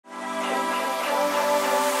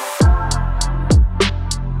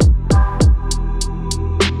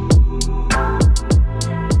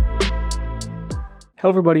Hello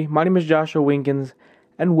everybody, my name is Joshua Winkins,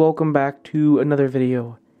 and welcome back to another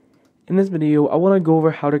video. In this video, I want to go over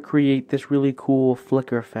how to create this really cool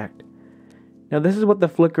flicker effect. Now this is what the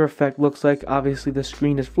flicker effect looks like. Obviously the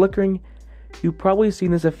screen is flickering. You've probably seen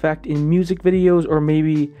this effect in music videos, or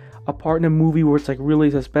maybe a part in a movie where it's like really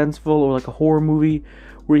suspenseful, or like a horror movie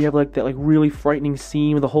where you have like that really frightening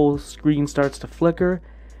scene where the whole screen starts to flicker.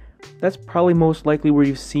 That's probably most likely where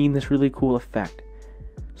you've seen this really cool effect.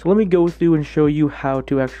 So let me go through and show you how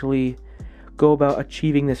to actually go about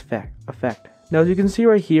achieving this effect. Now as you can see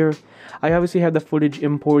right here, I obviously have the footage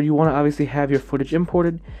imported. You want to obviously have your footage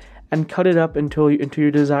imported and cut it up into your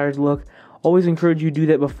desired look. Always encourage you to do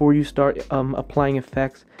that before you start applying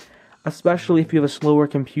effects, especially if you have a slower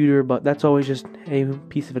computer, but that's always just a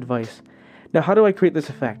piece of advice. Now how do I create this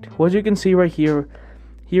effect? Well, as you can see right here,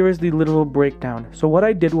 here is the literal breakdown. So what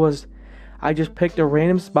I did was I just picked a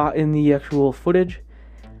random spot in the actual footage,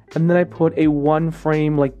 and then I put a one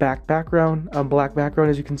frame black background,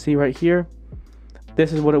 as you can see right here.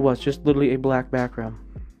 This is what it was, just literally a black background.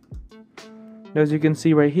 Now as you can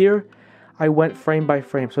see right here, I went frame by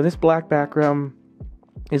frame. So this black background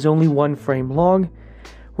is only one frame long.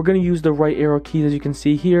 We're going to use the right arrow keys, as you can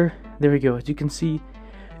see here. There we go. As you can see,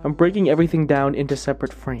 I'm breaking everything down into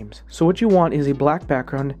separate frames. So what you want is a black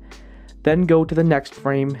background, then go to the next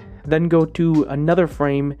frame, then go to another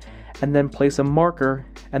frame, and then place a marker,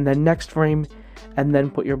 and then next frame, and then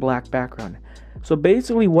put your black background. So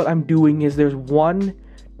basically what I'm doing is there's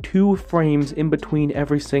 1-2 frames in between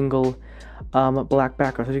every single black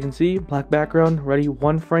background. So as you can see, black background, ready,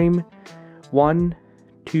 one frame, 1,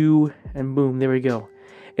 2, and boom, there we go.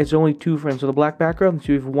 It's only 2 frames. So the black background,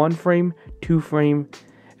 so you have 1 frame, 2 frame,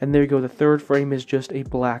 and there you go. The third frame is just a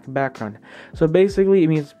black background. So basically, I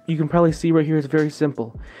mean, you can probably see right here, it's very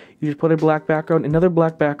simple. You just put a black background, another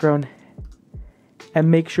black background, and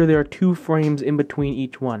make sure there are 2 frames in between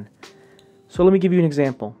each one. So let me give you an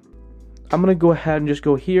example. I'm going to go ahead and just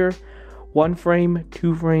go here, 1 frame,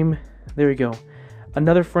 2 frame, there we go.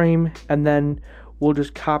 Another frame, and then we'll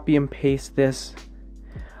just copy and paste this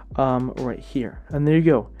right here. And there you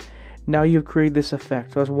go. Now you've created this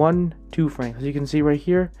effect. So that's 1-2 frames. As you can see right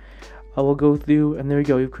here, I will go through, and there you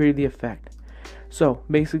go. You've created the effect. So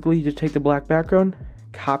basically, you just take the black background,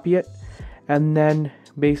 copy it, and then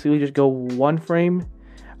basically just go 1 frame,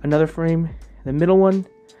 another frame, the middle one,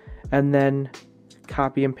 and then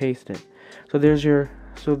copy and paste it. So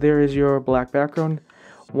there is your black background.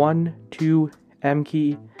 1, 2, M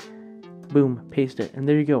key, boom, paste it, and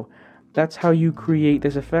there you go. That's how you create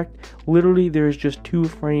this effect. Literally, there's just 2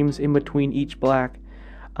 frames in between each black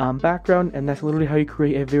background, and that's literally how you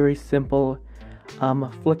create a very simple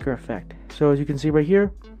flicker effect. So as you can see right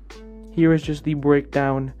here, here is just the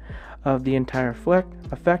breakdown of the entire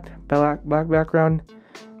effect, black background,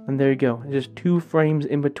 and there you go. It's just 2 frames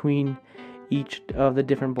in between each of the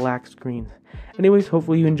different black screens. Anyways,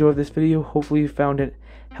 hopefully you enjoyed this video. Hopefully you found it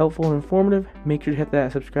helpful and informative. Make sure to hit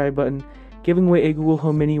that subscribe button. Giving away a Google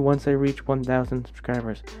Home Mini once I reach 1,000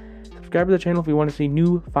 subscribers. Subscribe to the channel if you want to see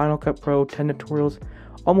new Final Cut Pro 10 tutorials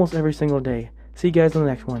almost every single day. See you guys in the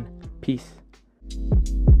next one. Peace.